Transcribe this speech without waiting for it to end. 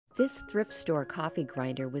This thrift store coffee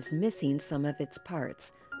grinder was missing some of its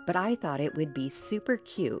parts, but I thought it would be super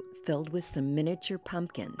cute, filled with some miniature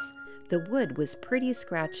pumpkins. The wood was pretty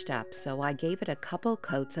scratched up, so I gave it a couple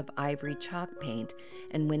coats of ivory chalk paint,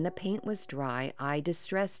 and when the paint was dry, I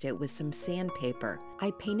distressed it with some sandpaper.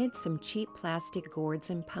 I painted some cheap plastic gourds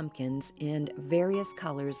and pumpkins in various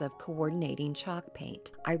colors of coordinating chalk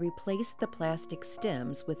paint. I replaced the plastic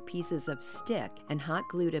stems with pieces of stick and hot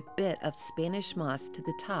glued a bit of Spanish moss to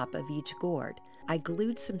the top of each gourd. I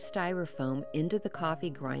glued some styrofoam into the coffee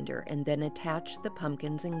grinder and then attached the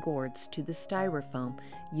pumpkins and gourds to the styrofoam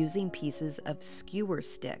using pieces of skewer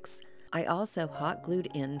sticks. I also hot glued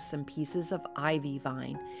in some pieces of ivy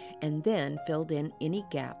vine and then filled in any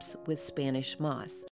gaps with Spanish moss.